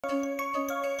So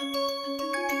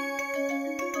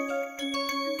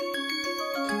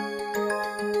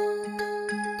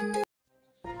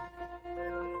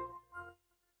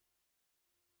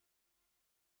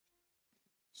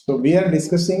we are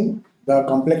discussing the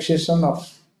complexation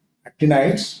of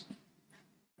actinides,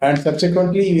 and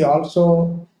subsequently we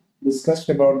also discussed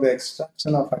about the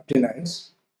extraction of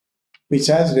actinides, which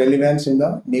has relevance in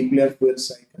the nuclear fuel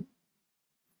cycle,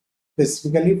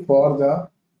 specifically for the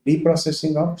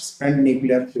reprocessing of spent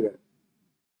nuclear fuel.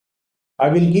 I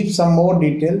will give some more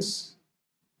details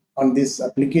on this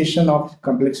application of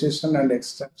complexation and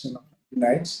extraction of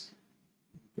actinides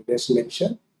in today's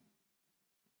lecture.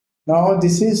 Now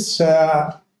this is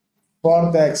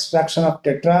for the extraction of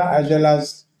tetra as well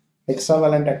as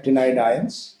hexavalent actinide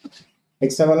ions.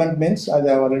 Hexavalent means, as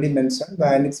I have already mentioned, the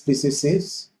ionic species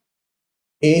is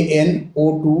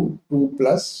ANO2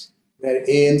 2+, where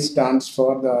AN stands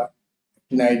for the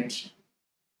actinide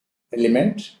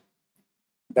element.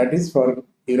 That is for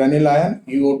uranyl ion,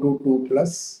 UO2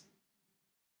 2+,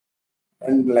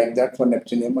 and like that for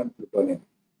neptunium and plutonium.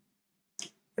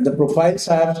 And the profiles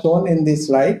I have shown in this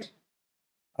slide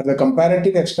are the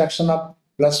comparative extraction of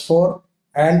 +4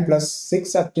 and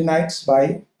 +6 actinides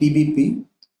by TBP.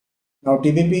 Now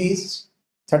TBP is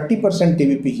 30%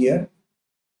 TBP here.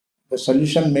 The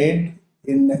solution made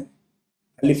in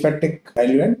aliphatic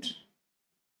diluent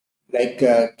like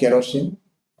kerosene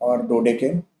or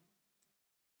dodecane.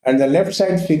 And the left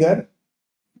side figure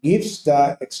gives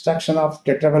the extraction of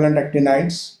tetravalent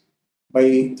actinides by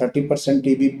 30%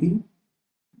 TBP.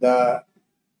 The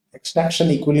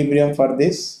extraction equilibrium for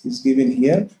this is given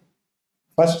here.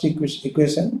 First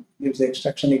equation gives the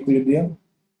extraction equilibrium,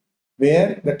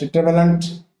 where the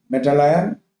tetravalent metal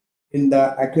ion in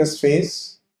the aqueous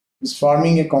phase is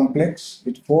forming a complex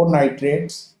with 4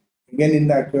 nitrates again in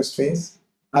the aqueous phase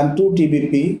and 2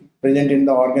 TBP present in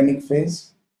the organic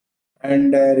phase,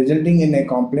 and resulting in a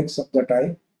complex of the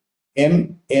type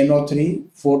MnO3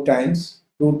 4 times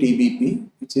 2 TBP,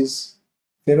 which is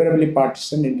favorably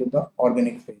partitioned into the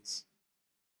organic phase.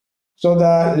 So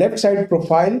the left side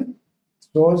profile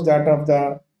shows that of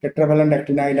the tetravalent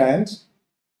actinide ions.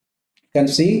 You can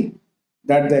see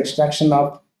that the extraction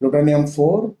of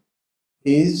plutonium-4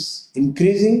 is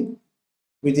increasing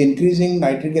with increasing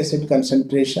nitric acid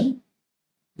concentration.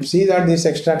 You see that this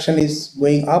extraction is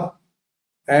going up,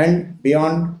 and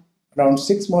beyond around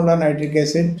 6 molar nitric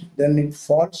acid, then it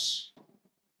falls.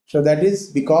 So that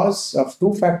is because of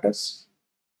 2 factors.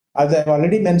 As I have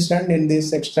already mentioned, in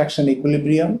this extraction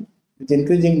equilibrium, with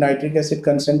increasing nitric acid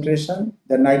concentration,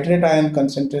 the nitrate ion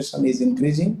concentration is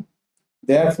increasing.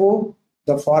 Therefore,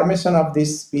 the formation of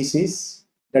this species,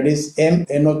 that is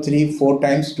MnO3 4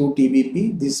 times 2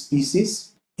 TBP, this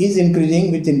species is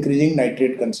increasing with increasing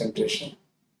nitrate concentration.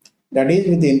 That is,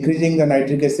 with increasing the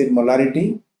nitric acid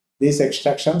molarity, this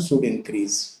extraction should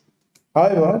increase.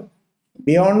 However,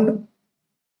 beyond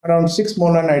around 6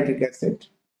 molar nitric acid,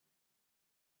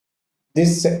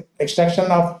 this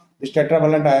extraction of this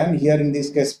tetravalent ion, here in this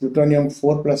case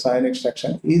plutonium-4+ ion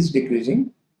extraction, is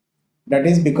decreasing. That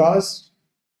is because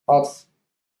of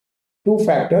 2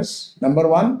 factors. Number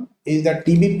one is that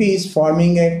TBP is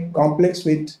forming a complex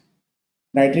with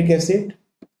nitric acid,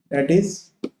 that is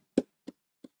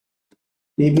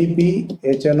TBP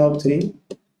HNO3.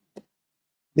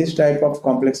 This type of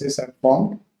complexes are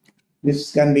formed.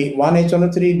 This can be 1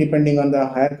 HNO3, depending on the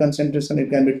higher concentration, it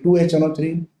can be 2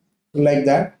 HNO3. Like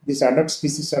that, these adult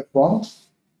species are formed.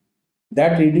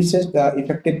 That reduces the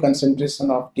effective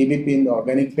concentration of TBP in the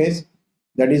organic phase.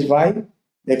 That is why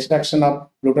the extraction of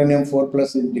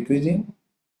plutonium-4+ is decreasing.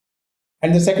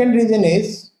 And the second reason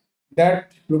is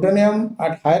that plutonium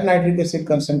at higher nitric acid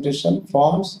concentration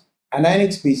forms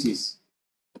anionic species.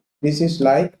 This is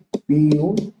like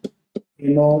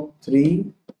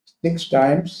PuNO3 6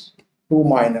 times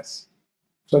 2-.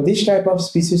 So this type of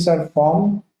species are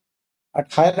formed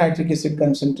at higher nitric acid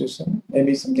concentration,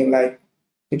 maybe something like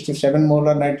 6 to 7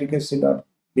 molar nitric acid or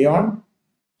beyond.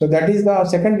 So that is the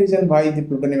second reason why the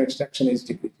plutonium extraction is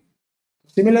decreasing.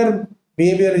 Similar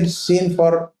behavior is seen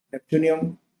for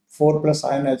neptunium-4+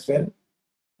 ion as well.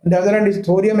 On the other hand, is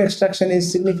thorium extraction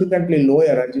is significantly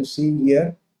lower, as you see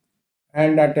here,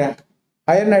 and at a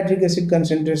higher nitric acid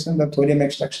concentration, the thorium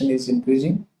extraction is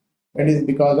increasing. That is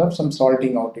because of some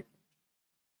salting out effect.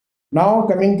 Now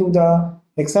coming to the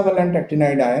hexavalent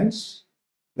actinide ions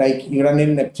like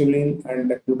uranyl, neptunium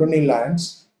and plutonyl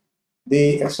ions,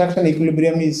 the extraction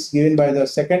equilibrium is given by the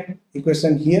second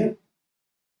equation here.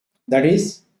 That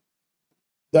is,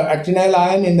 the actinyl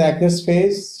ion in the aqueous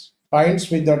phase binds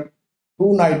with the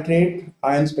 2 nitrate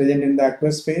ions present in the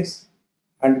aqueous phase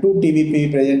and 2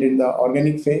 TBP present in the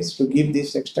organic phase to give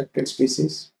this extracted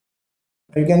species.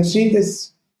 You can see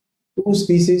this 2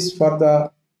 species for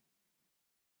the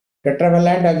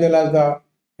tetravalent as well as the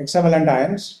hexavalent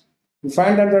ions. You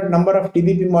find that the number of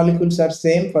TBP molecules are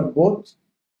same for both.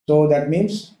 So that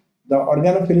means the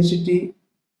organophilicity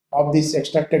of this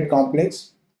extracted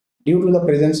complex due to the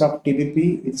presence of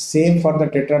TBP is same for the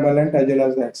tetravalent as well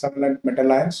as the hexavalent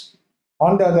metal ions.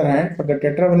 On the other hand, for the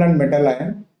tetravalent metal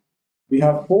ion, we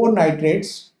have 4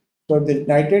 nitrates. So the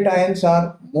nitrate ions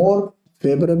are more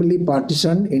favorably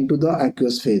partitioned into the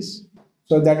aqueous phase.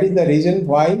 So that is the reason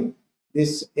why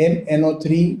this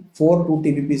MnO3 4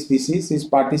 2-TBP species is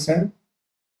partitioned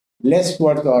less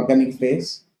towards the organic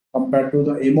phase compared to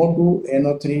the MO2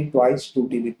 NO3 twice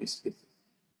 2-TBP species.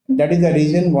 And that is the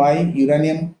reason why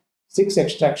uranium-6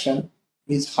 extraction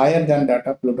is higher than that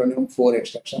of plutonium-4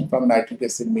 extraction from nitric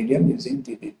acid medium using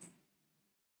TBP.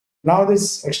 Now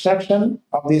this extraction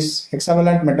of these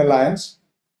hexavalent metal ions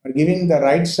are giving the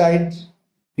right side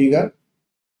figure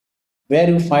where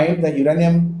you find the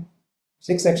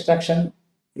uranium-6 extraction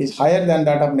is higher than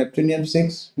that of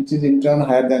neptunium-6, which is in turn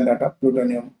higher than that of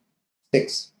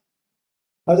plutonium-6.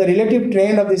 Now the relative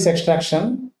trend of this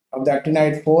extraction of the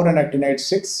actinide-4 and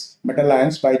actinide-6 metal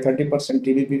ions by 30%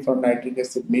 TBP from nitric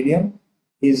acid medium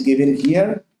is given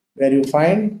here, where you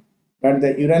find that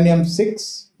the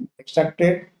uranium-6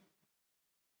 extracted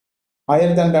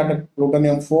higher than that of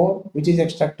plutonium-4, which is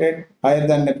extracted higher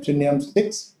than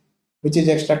neptunium-6, which is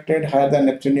extracted higher than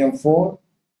neptunium-4,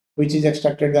 which is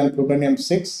extracted than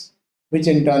plutonium-6, which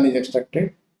in turn is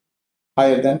extracted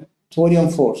higher than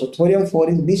thorium-4. So thorium-4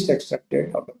 is least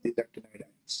extracted out of these actinide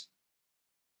ions.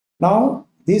 Now,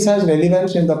 this has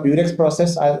relevance in the Purex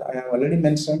process, as I have already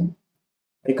mentioned.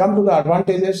 I come to the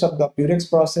advantages of the Purex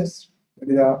process. It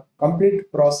is a complete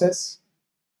process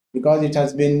because it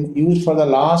has been used for the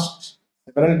last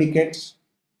several decades.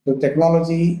 The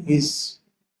technology is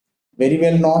very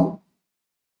well known.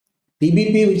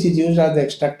 TBP, which is used as the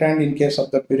extractant in case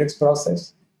of the Purex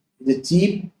process, is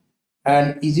cheap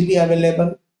and easily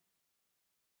available.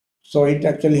 So it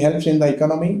actually helps in the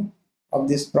economy of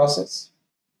this process.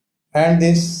 And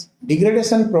these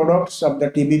degradation products of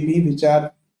the TBP, which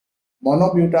are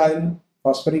monobutyl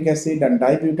phosphoric acid and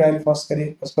dibutyl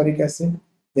phosphoric acid,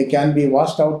 they can be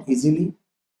washed out easily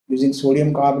using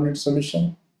sodium carbonate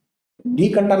solution.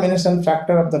 Decontamination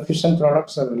factor of the fission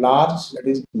products are large, that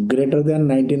is greater than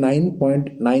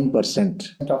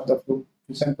 99.9% of the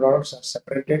fission products are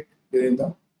separated during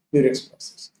the Purex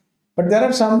process. But there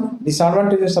are some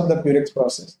disadvantages of the Purex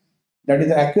process. That is,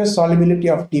 the aqueous solubility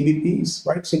of TBP is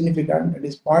quite significant. That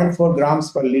is 0.4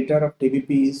 grams per liter of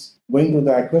TBP is going to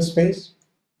the aqueous phase.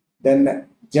 Then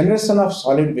generation of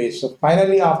solid waste. So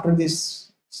finally, after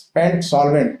this spent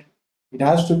solvent, it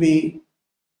has to be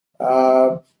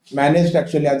managed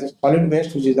actually as a solid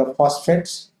waste, which is the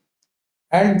phosphates.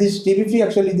 And this TBP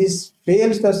actually this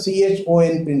fails the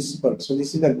CHON principle. So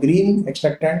this is a green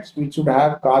extractant which should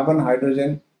have carbon,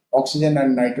 hydrogen, oxygen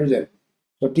and nitrogen.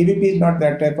 So TBP is not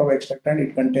that type of extractant.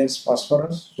 It contains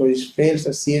phosphorus. So it fails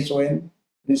the CHON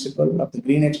principle of the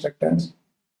green extractants.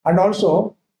 And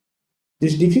also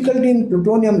this difficulty in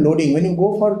plutonium loading when you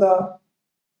go for the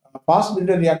fast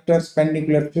breeder reactor spent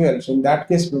nuclear fuel. So in that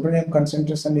case, plutonium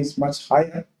concentration is much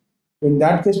higher. So in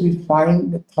that case, we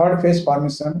find the third phase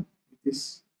formation with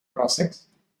this process.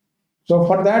 So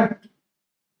for that,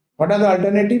 what are the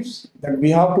alternatives? That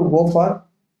we have to go for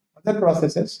other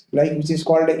processes, like which is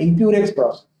called the impurex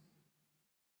process.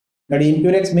 That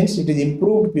impurex means it is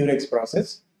improved Purex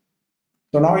process.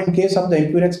 So now in case of the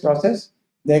impurex process,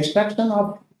 the extraction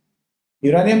of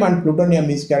uranium and plutonium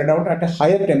is carried out at a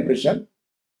higher temperature.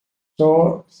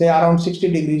 So say around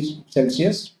 60 degrees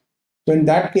Celsius. So in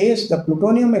that case, the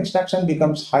plutonium extraction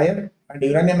becomes higher and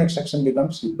uranium extraction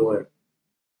becomes lower.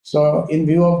 So in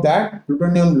view of that,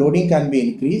 plutonium loading can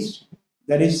be increased.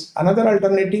 There is another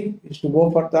alternative is to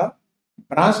go for the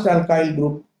branched alkyl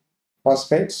group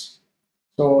phosphates.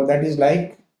 So that is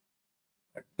like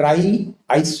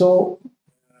triisoamyl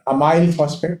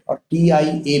phosphate or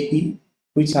TIAP,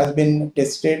 which has been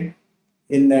tested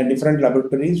in different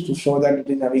laboratories to show that it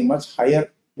is having much higher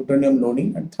plutonium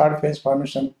loading and third phase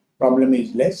formation problem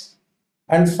is less.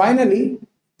 And finally,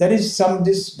 there is some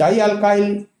this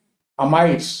dialkyl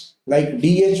amides like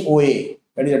DHOA,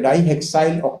 that is a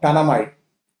dihexyl octanamide.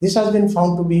 This has been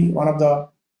found to be one of the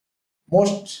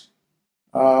most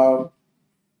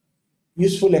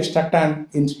useful extractant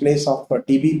in place of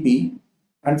TBP.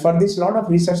 And for this, a lot of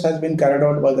research has been carried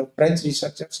out by the French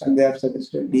researchers, and they have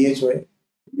suggested DHOA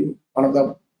to be one of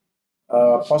the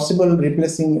possible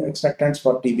replacing extractants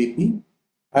for TBP.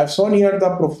 I have shown here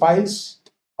the profiles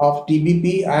of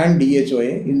TBP and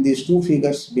DHOA in these two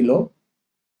figures below.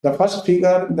 The first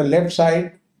figure, the left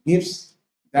side, gives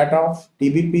that of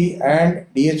TBP and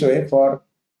DHOA for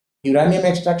uranium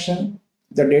extraction.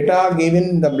 The data given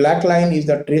in the black line is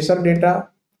the tracer data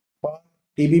for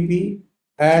TBP,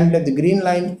 and the green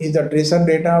line is the tracer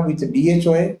data with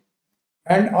DHOA,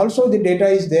 and also the data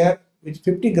is there with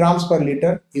 50 grams per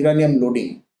liter uranium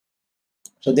loading.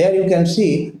 So there you can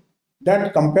see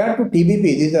that compared to TBP,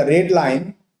 this is the red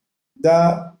line,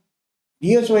 the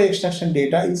DHOA extraction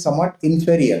data is somewhat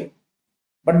inferior.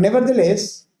 But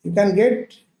nevertheless, you can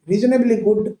get reasonably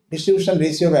good distribution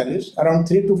ratio values, around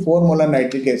 3 to 4 molar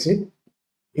nitric acid,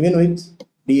 even with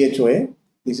DHOA.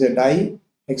 This is a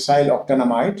dihexyl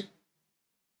octanamide.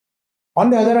 On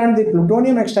the other hand, the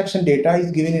plutonium extraction data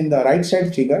is given in the right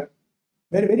side figure,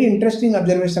 where very interesting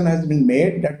observation has been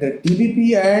made that the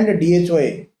TBP and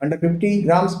DHOA under 50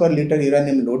 grams per liter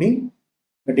uranium loading,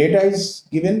 the data is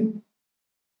given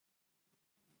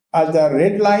as the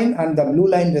red line and the blue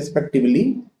line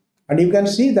respectively, and you can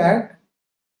see that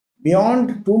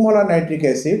beyond 2 molar nitric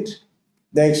acid,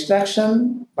 the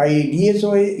extraction by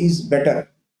DHOA is better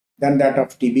than that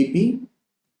of TBP,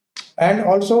 and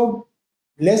also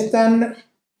less than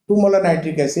 2 molar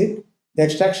nitric acid, the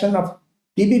extraction of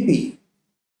TBP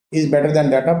is better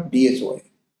than that of DHOA.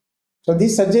 So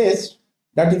this suggests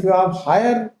that if you have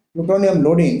higher plutonium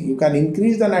loading, you can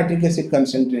increase the nitric acid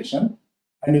concentration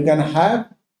and you can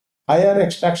have higher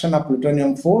extraction of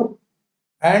plutonium-4,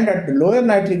 and at lower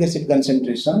nitric acid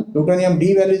concentration, plutonium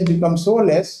D values become so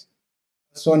less,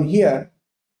 shown here,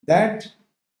 that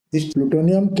this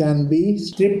plutonium can be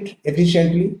stripped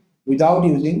efficiently without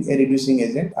using a reducing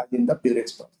agent as in the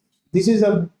Purex process. This is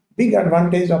a big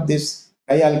advantage of this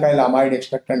dialkyl amide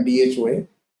extractant DHOA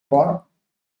for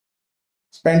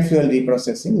spent fuel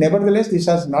reprocessing. Nevertheless, this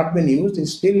has not been used,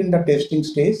 it's still in the testing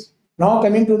stage. Now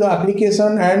coming to the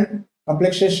application and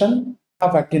complexation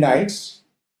of actinides.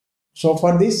 So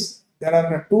for this, there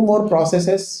are two more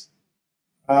processes,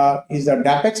 is the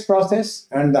DAPEX process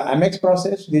and the AMEX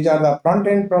process. These are the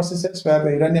front-end processes where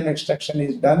the uranium extraction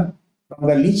is done from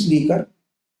the leach leaker.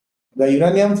 The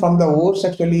uranium from the ores,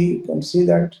 actually you can see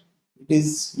that it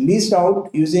is leached out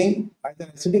using either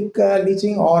acidic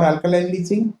leaching or alkaline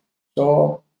leaching.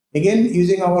 So again,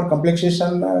 using our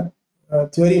complexation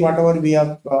theory, whatever we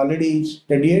have already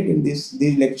studied in these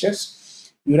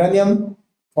lectures, uranium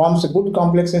forms good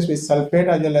complexes with sulfate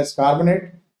as well as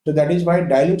carbonate. So that is why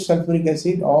dilute sulfuric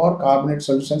acid or carbonate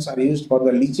solutions are used for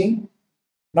the leaching.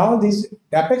 Now this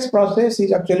DAPEX process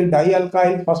is actually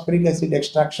dialkyl phosphoric acid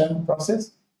extraction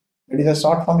process. That is a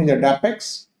short form is a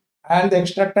DAPEX, and the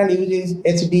extractant used is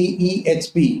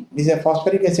HDEHP. This is a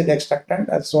phosphoric acid extractant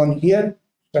as shown here.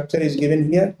 Structure is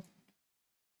given here.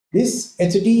 This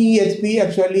HDEHP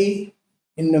actually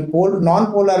in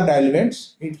non-polar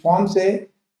diluents, it forms a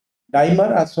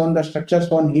dimer as shown, the structure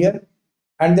shown here,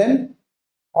 and then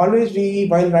always we,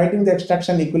 while writing the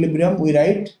extraction equilibrium, we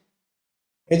write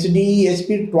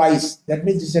HDEHP twice. That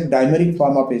means it's a dimeric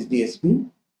form of HDHP.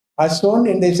 As shown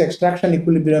in this extraction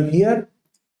equilibrium here,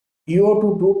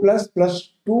 UO2 2 plus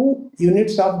 2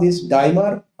 units of this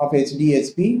dimer of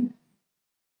HDHP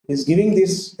is giving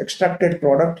this extracted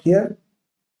product here.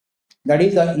 That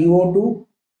is the UO2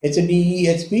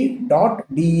 HDEHP dot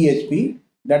DEHP.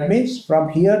 That means from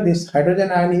here this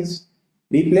hydrogen ion is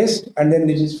replaced and then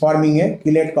this is forming a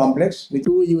chelate complex with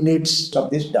 2 units of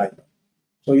this dimer.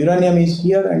 So uranium is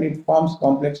here and it forms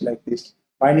complex like this,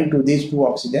 binding to these 2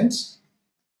 oxygens.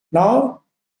 Now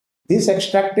this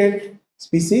extracted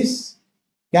species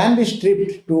can be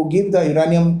stripped to give the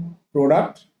uranium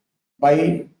product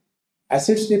by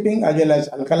acid stripping as well as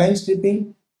alkaline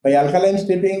stripping. By alkaline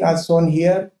stripping, as shown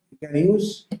here, you can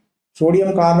use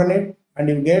sodium carbonate and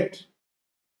you get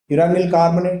uranyl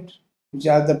carbonate, which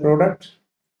has the product.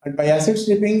 And by acid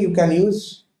stripping, you can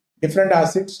use different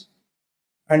acids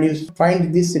and you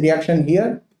find this reaction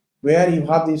here where you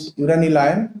have this uranyl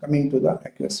ion coming to the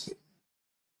aqueous phase.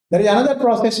 There is another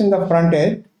process in the front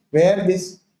end where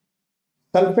this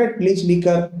sulfate leach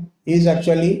leaker is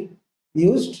actually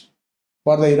used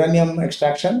for the uranium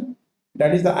extraction.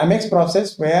 That is the AMEX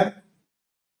process where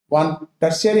one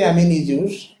tertiary amine is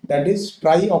used, that is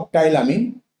trioctyl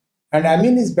amine. And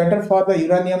amine is better for the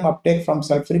uranium uptake from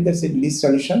sulfuric acid leach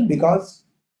solution because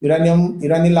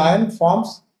uranyl ion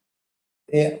forms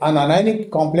an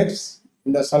anionic complex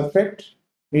in the sulfate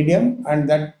medium, and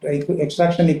that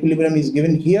extraction equilibrium is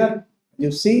given here.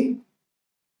 You see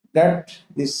that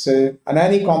this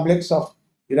anionic complex of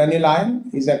uranyl ion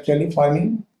is actually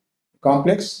forming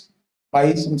complex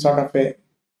by some sort of a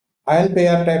ion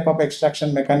pair type of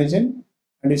extraction mechanism,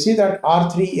 and you see that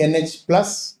R3NH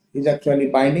plus is actually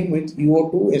binding with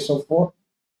UO2 SO4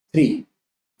 3,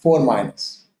 4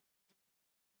 minus.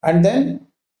 And then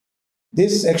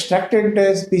this extracted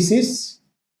species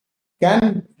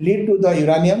can lead to the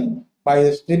uranium by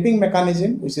a stripping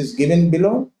mechanism, which is given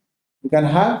below. You can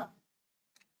have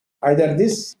either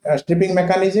this stripping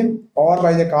mechanism, or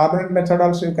by the carbonate method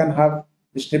also you can have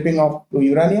the stripping of to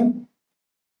uranium.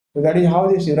 So that is how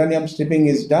this uranium stripping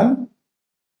is done.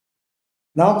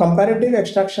 Now comparative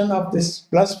extraction of this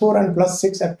 +4 and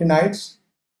 +6 actinides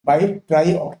by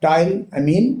trioctyl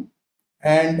amine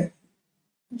and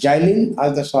xylene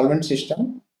as the solvent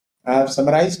system. I have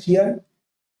summarized here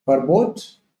for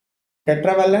both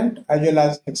tetravalent as well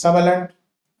as hexavalent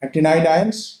actinide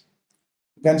ions.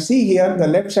 You can see here the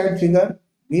left side figure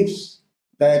gives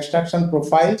the extraction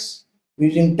profiles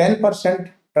using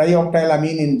 10% trioctyl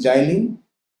amine in xylene,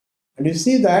 and you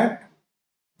see that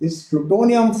this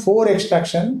plutonium 4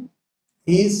 extraction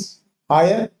is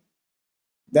higher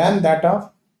than that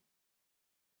of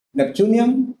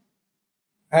neptunium,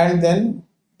 and then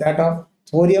that of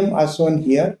thorium are shown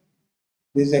here.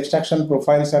 These extraction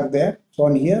profiles are there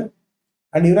shown here,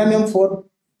 and uranium 4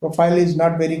 profile is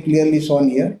not very clearly shown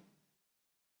here.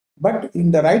 But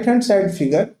in the right hand side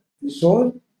figure, we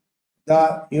show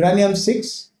the uranium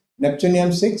 6,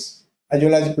 neptunium 6 as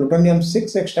well as plutonium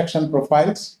 6 extraction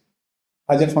profiles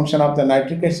as a function of the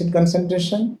nitric acid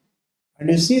concentration. And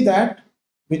you see that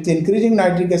with increasing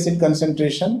nitric acid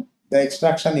concentration, the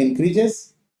extraction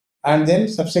increases and then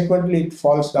subsequently it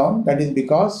falls down. That is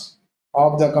because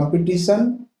of the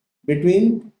competition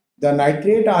between the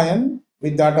nitrate ion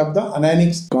with that of the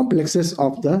anionic complexes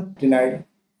of the actinide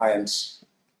ions.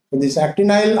 So these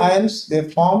actinyl ions, they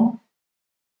form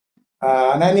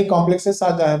anionic complexes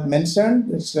as I have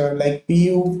mentioned. It's like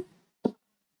PuO2.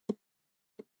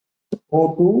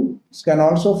 This can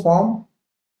also form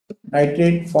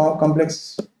nitrate form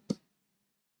complex.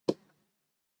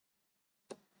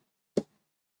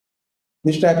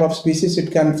 This type of species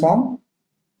it can form,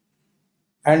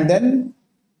 and then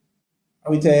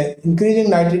with a increasing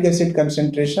nitric acid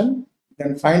concentration, you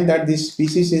can find that this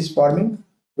species is forming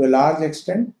to a large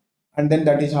extent, and then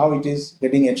that is how it is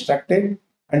getting extracted,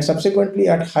 and subsequently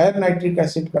at higher nitric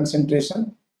acid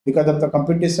concentration, because of the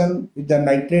competition with the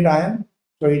nitrate ion,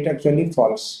 so it actually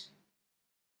falls.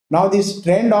 Now this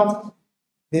trend of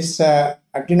this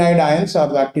actinide ions or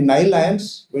the actinyl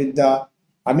ions with the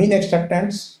amine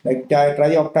extractants like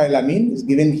trioctyl amine is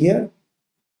given here.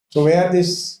 So where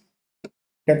this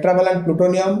tetravalent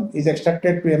plutonium is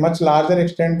extracted to a much larger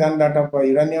extent than that of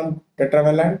uranium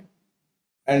tetravalent,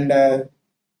 and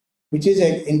which is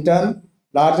in turn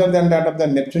larger than that of the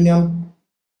neptunium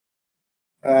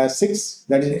 6,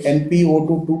 that is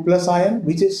NpO2 2 plus ion,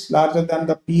 which is larger than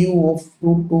the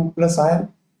PuO2 2 plus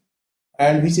ion,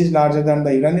 and which is larger than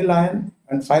the uranyl ion,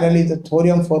 and finally the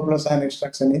thorium 4 plus ion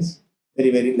extraction is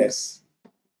very less.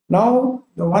 Now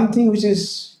the one thing which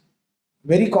is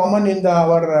very common in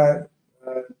our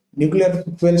nuclear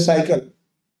fuel cycle,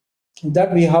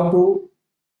 that we have to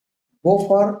go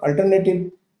for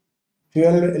alternative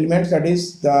fuel elements, that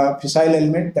is the fissile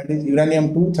element, that is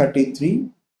uranium-233,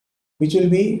 which will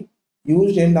be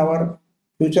used in our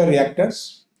future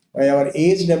reactors by our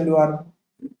AHWR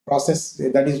process.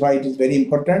 That is why it is very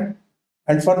important.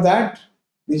 And for that,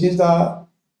 this is the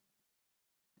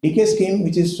decay scheme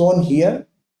which is shown here,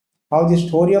 how this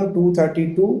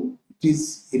thorium-232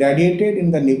 is irradiated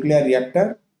in the nuclear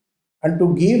reactor, and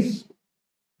to give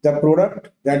the product,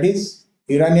 that is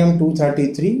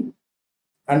uranium-233,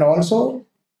 and also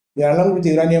along with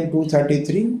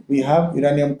uranium-233 we have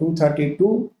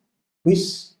uranium-232,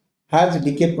 which has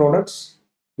decay products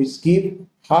which give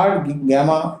hard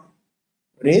gamma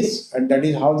rays, and that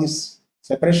is how this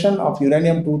separation of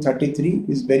uranium-233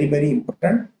 is very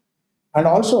important. And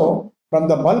also from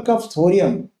the bulk of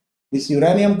thorium, this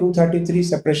uranium-233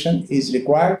 separation is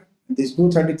required. This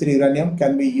 233 uranium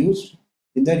can be used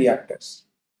in the reactors.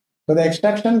 So the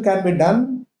extraction can be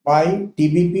done by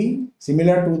TBP,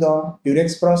 similar to the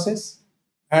Purex process,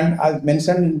 and as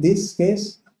mentioned in this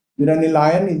case, uranyl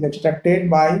ion is extracted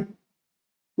by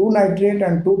 2 nitrate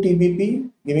and 2 TBP,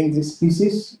 giving this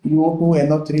species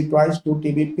UO2NO3 twice 2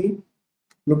 TBP.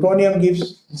 Plutonium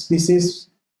gives species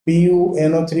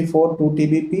PuNO3 4 2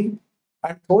 TBP,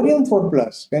 and thorium 4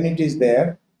 plus when it is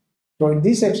there. So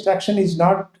this extraction is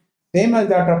not same as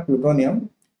that of plutonium,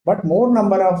 but more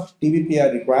number of TBP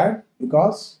are required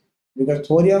because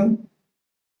thorium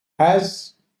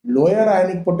has lower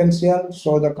ionic potential,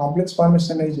 so the complex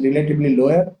formation is relatively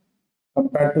lower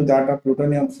compared to that of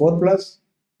plutonium 4 plus.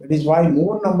 That is why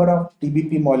more number of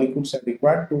TBP molecules are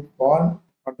required to form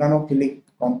organophilic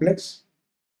complex.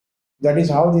 That is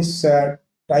how this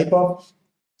type of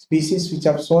species which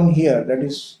are shown here, that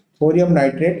is thorium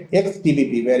nitrate X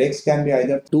TBP, where X can be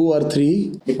either 2 or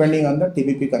 3 depending on the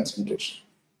TBP concentration.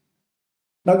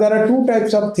 Now there are two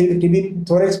types of TBP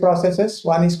thorex processes.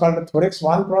 One is called the thorex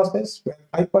 1 process, where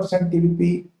 5%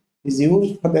 TBP is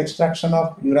used for the extraction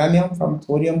of uranium from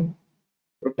thorium,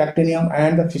 protactinium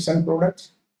and the fission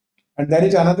products. And there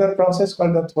is another process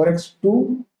called the thorex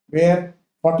 2, where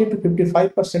 40 to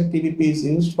 55% TBP is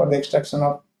used for the extraction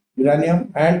of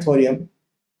uranium and thorium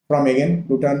from again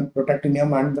Pluton,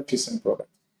 protactinium and the fission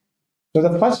products. So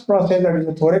the first process, that is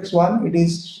the thorex 1, it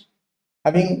is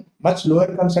having much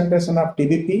lower concentration of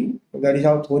TBP, so that is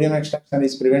how thorium extraction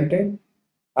is prevented,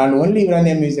 and only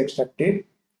uranium is extracted.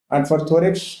 And for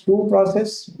thorex 2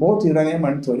 process, both uranium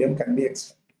and thorium can be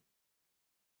extracted.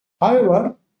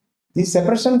 However, the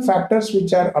separation factors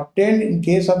which are obtained in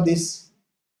case of this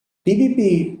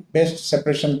TBP based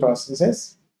separation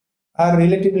processes are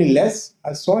relatively less.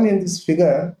 As shown in this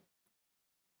figure,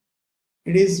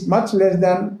 it is much less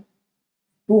than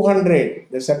 200,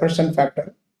 the separation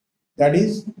factor, that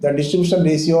is the distribution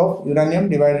ratio of uranium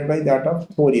divided by that of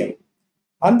thorium.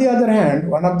 On the other hand,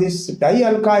 one of these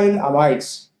dialkyl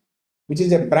amides, which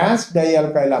is a branched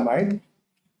dialkyl amide,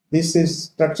 this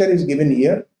structure is given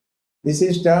here. This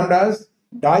is termed as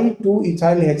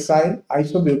di-2-ethyl hexyl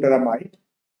isobutyramide,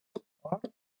 or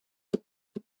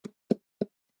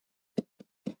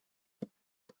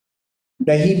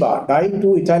DIHEBA,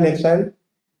 di-2-ethyl hexyl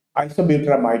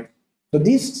isobutyramide. So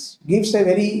this gives a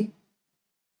very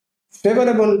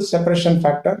favorable separation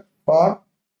factor for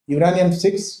uranium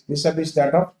 6 vis-a-vis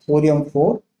that of thorium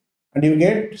 4, and you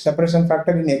get separation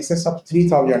factor in excess of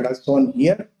 3000 as shown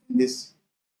here in this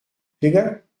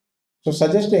figure. So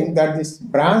suggesting that this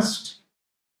branched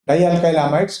dialkyl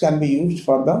amides can be used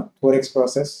for the thorex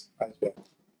process as well.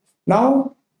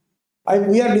 Now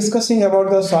we are discussing about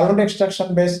the solvent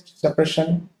extraction based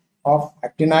separation of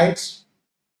actinides.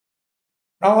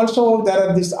 Now also there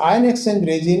are these ion exchange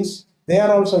resins, they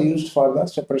are also used for the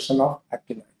separation of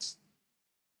actinides.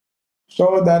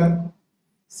 So the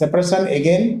separation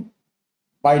again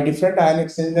by different ion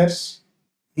exchangers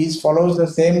follows the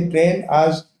same trend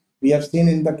as we have seen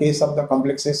in the case of the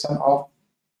complexation of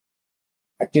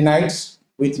actinides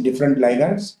with different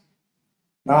ligands.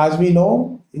 Now as we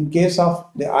know, in case of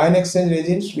the ion exchange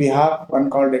resins, we have one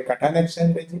called a cation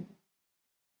exchange resin,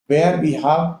 where we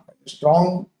have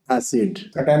strong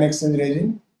acid cation exchange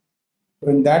resin. So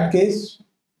in that case,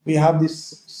 we have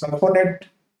this sulfonate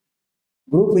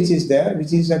group which is there,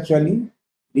 which is actually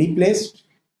replaced,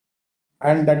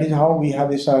 and that is how we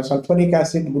have this sulfonic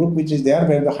acid group which is there,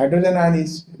 where the hydrogen ion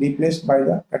is replaced by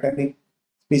the cationic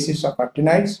species of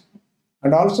actinides.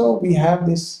 And also we have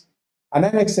this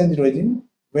anion exchange resin,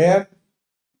 where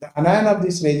the anion of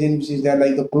this resin which is there,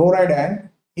 like the chloride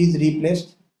ion, is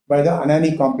replaced by the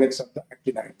anionic complex of the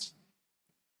actinides.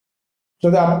 So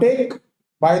the uptake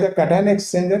by the cation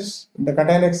exchangers, the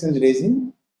cation exchange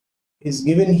resin is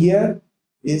given here.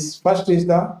 First is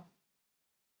the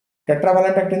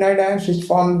tetravalent actinide ions which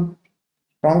form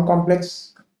strong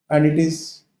complex, and it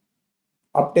is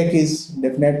uptake is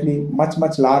definitely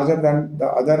much larger than the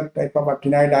other type of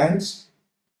actinide ions.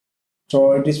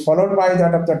 So it is followed by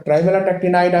that of the trivalent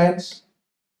actinide ions,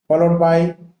 followed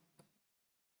by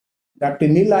the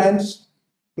actinyl ions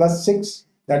plus 6,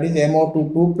 that is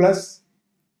MO22 plus,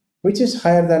 which is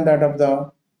higher than that of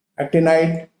the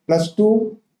actinide plus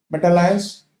 2 metal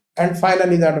ions, and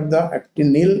finally that of the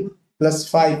actinyl plus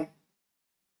 5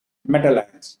 metal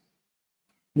ions.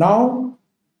 Now,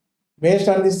 based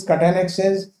on this cation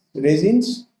exchange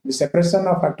resins, the separation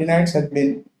of actinides has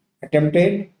been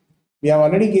attempted. We have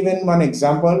already given one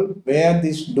example where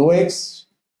this DOX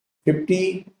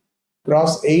 50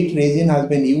 cross 8 resin has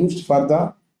been used for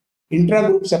the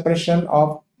intragroup separation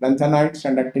of lanthanides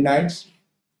and actinides,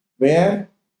 where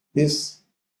this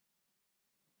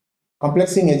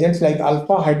complexing agents like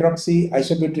alpha hydroxy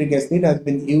isobutyric acid has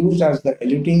been used as the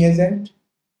eluting agent.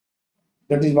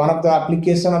 That is one of the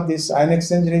application of this ion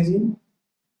exchange resin.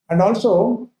 And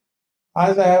also,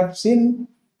 as I have seen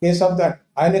case of the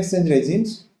ion exchange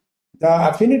resins, the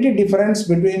affinity difference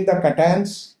between the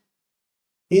cations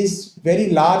is very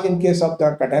large in case of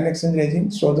the cation exchange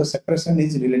resin, so the separation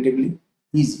is relatively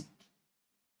easy.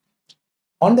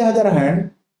 On the other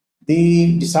hand,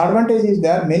 the disadvantage is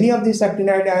that many of these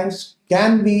actinide ions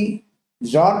can be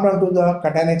absorbed onto the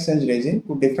cation exchange resin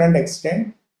to different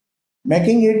extent,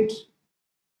 making it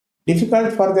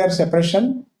difficult for their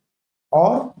separation,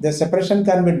 or the separation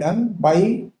can be done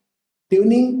by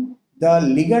tuning the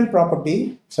ligand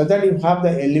property so that you have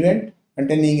the element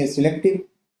containing a selective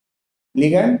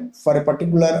ligand for a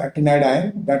particular actinide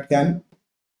ion that can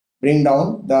bring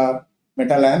down the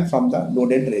metal ion from the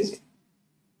loaded resin.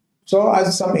 So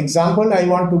as some example I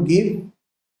want to give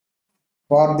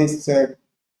for this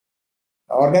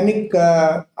organic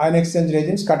ion exchange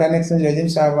reagents, cation exchange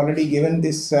reagents, I have already given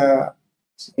this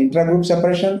intragroup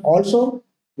separation. Also,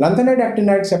 lanthanide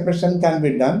actinide separation can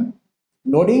be done,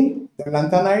 loading the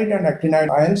lanthanide and actinide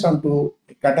ions onto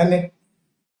a cation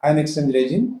ion exchange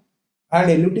reagent and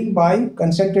eluting by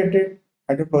concentrated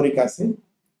hydrochloric acid.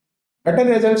 Better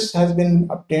results has been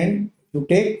obtained to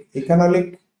take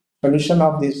ethanolic solution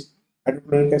of this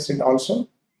hydrochloric acid also,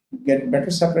 get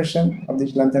better separation of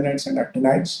these lanthanides and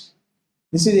actinides.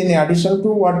 This is in addition to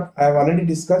what I have already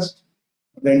discussed,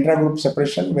 the intragroup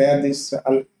separation, where this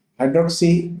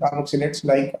hydroxy carboxylates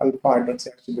like alpha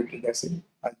hydroxyacetylbutyric acid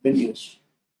has been used.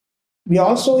 We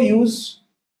also use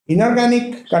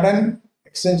inorganic cation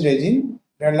exchange reagent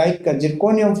like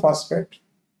zirconium phosphate,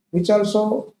 which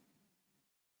also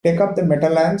take up the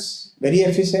metal ions very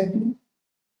efficiently.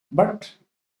 But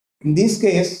in this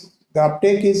case, the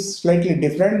uptake is slightly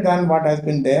different than what has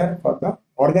been there for the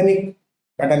organic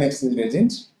cation exchange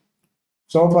reagents.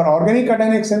 So for organic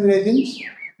cation exchange reagents,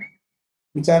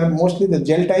 which are mostly the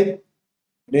gel type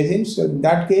reagents, so in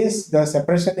that case the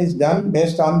separation is done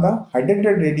based on the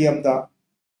hydrated radii of the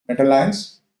metal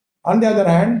ions. On the other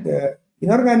hand, the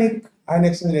inorganic ion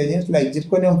exchange reagents like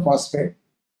zirconium phosphate,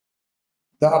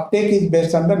 the uptake is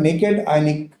based on the naked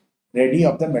ionic radii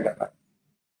of the metal ion.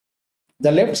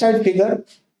 The left side figure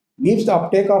gives the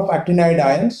uptake of actinide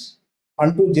ions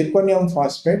onto zirconium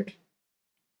phosphate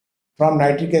from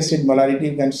nitric acid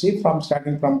molarity. You can see from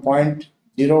starting from 0.01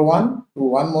 to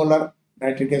 1 molar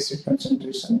nitric acid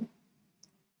concentration.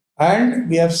 And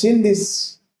we have seen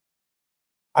this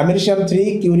americium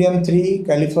 3, curium 3,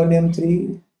 californium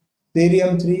 3,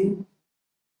 cerium 3,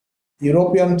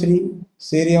 europium 3,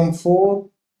 cerium 4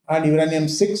 and uranium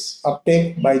 6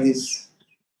 uptake by this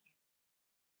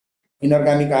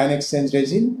inorganic ion exchange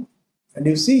regime. And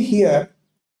you see here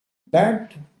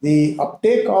that the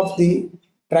uptake of the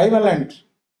trivalent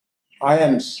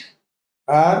ions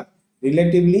are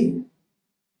relatively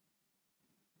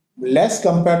less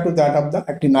compared to that of the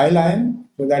actinyl ion.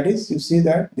 So that is, you see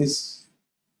that this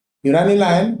uranyl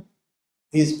ion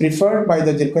is preferred by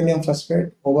the zirconium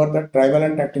phosphate over the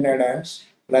trivalent actinide ions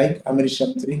like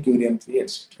americium 3, curium 3,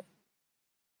 etc.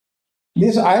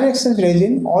 This ion exchange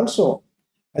reagent also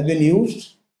has been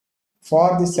used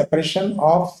for the separation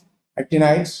of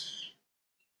actinides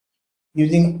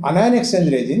using anion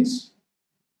exchange reagents.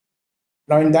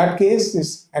 Now in that case,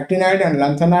 this actinide and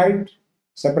lanthanide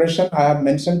separation, I have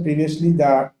mentioned previously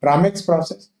the Tramex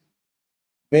process,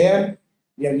 where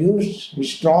we have used a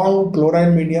strong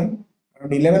chloride medium.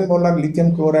 Around 11 molar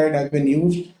lithium chloride has been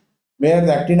used, where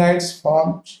the actinides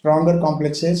form stronger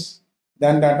complexes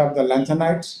than that of the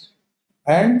lanthanides,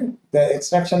 and the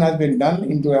extraction has been done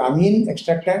into an amine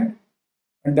extractant,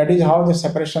 and that is how the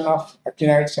separation of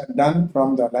actinides are done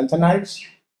from the lanthanides.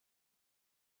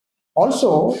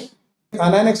 Also,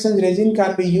 anion exchange reagent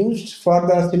can be used for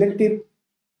the selective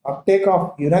uptake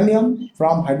of uranium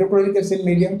from hydrochloric acid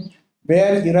medium,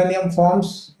 where uranium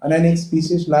forms anionic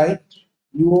species like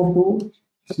UO2,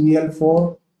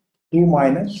 Cl4,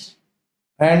 2-,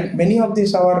 and many of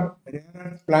these are rare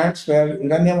earth plants where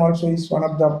uranium also is one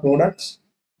of the products.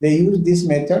 They use this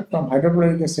method from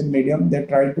hydrochloric acid medium. They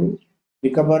try to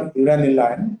recover uranyl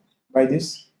ion by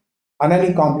this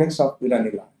anionic complex of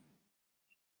uranyl ion.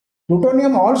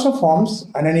 Plutonium also forms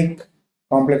anionic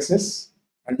complexes,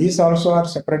 and these also are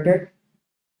separated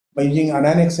by using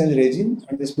anion exchange reagent.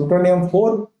 And this plutonium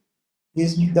 4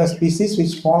 is the species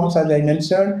which forms, as I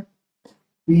mentioned,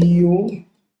 PuNO3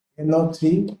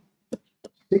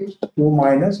 6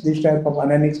 2-. This type of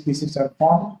anionic species are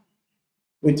formed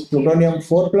with plutonium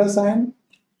 4+ ion,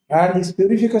 and this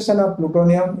purification of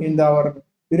plutonium in our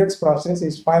Purex process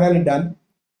is finally done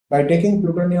by taking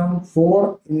plutonium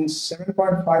 4 in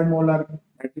 7.5 molar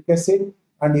nitric acid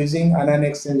and using anion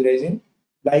exchange reagent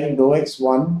like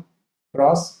DOX1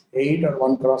 cross 8 or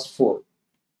 1 cross 4.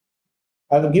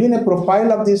 I have given a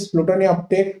profile of this plutonium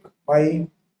uptake by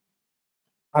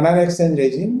anion exchange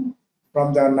reagent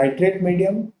from the nitrate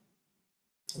medium.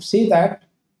 See that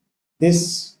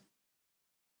this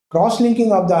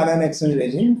cross-linking of the anion exchange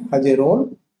reagent has a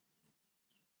role.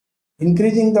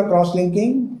 Increasing the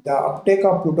cross-linking, the uptake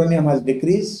of plutonium has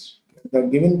decreased. They are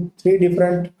given 3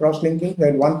 different cross-linking,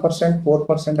 that 1%,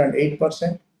 4% and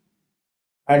 8%.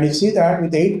 And you see that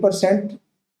with 8%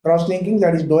 cross-linking,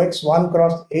 that is DOX1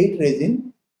 cross 8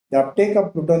 resin, the uptake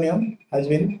of plutonium has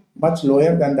been much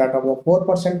lower than that of the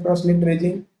 4% cross-linked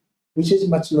resin, which is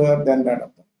much lower than that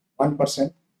of the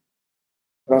 1%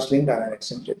 cross-linked anion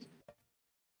exchange reagent.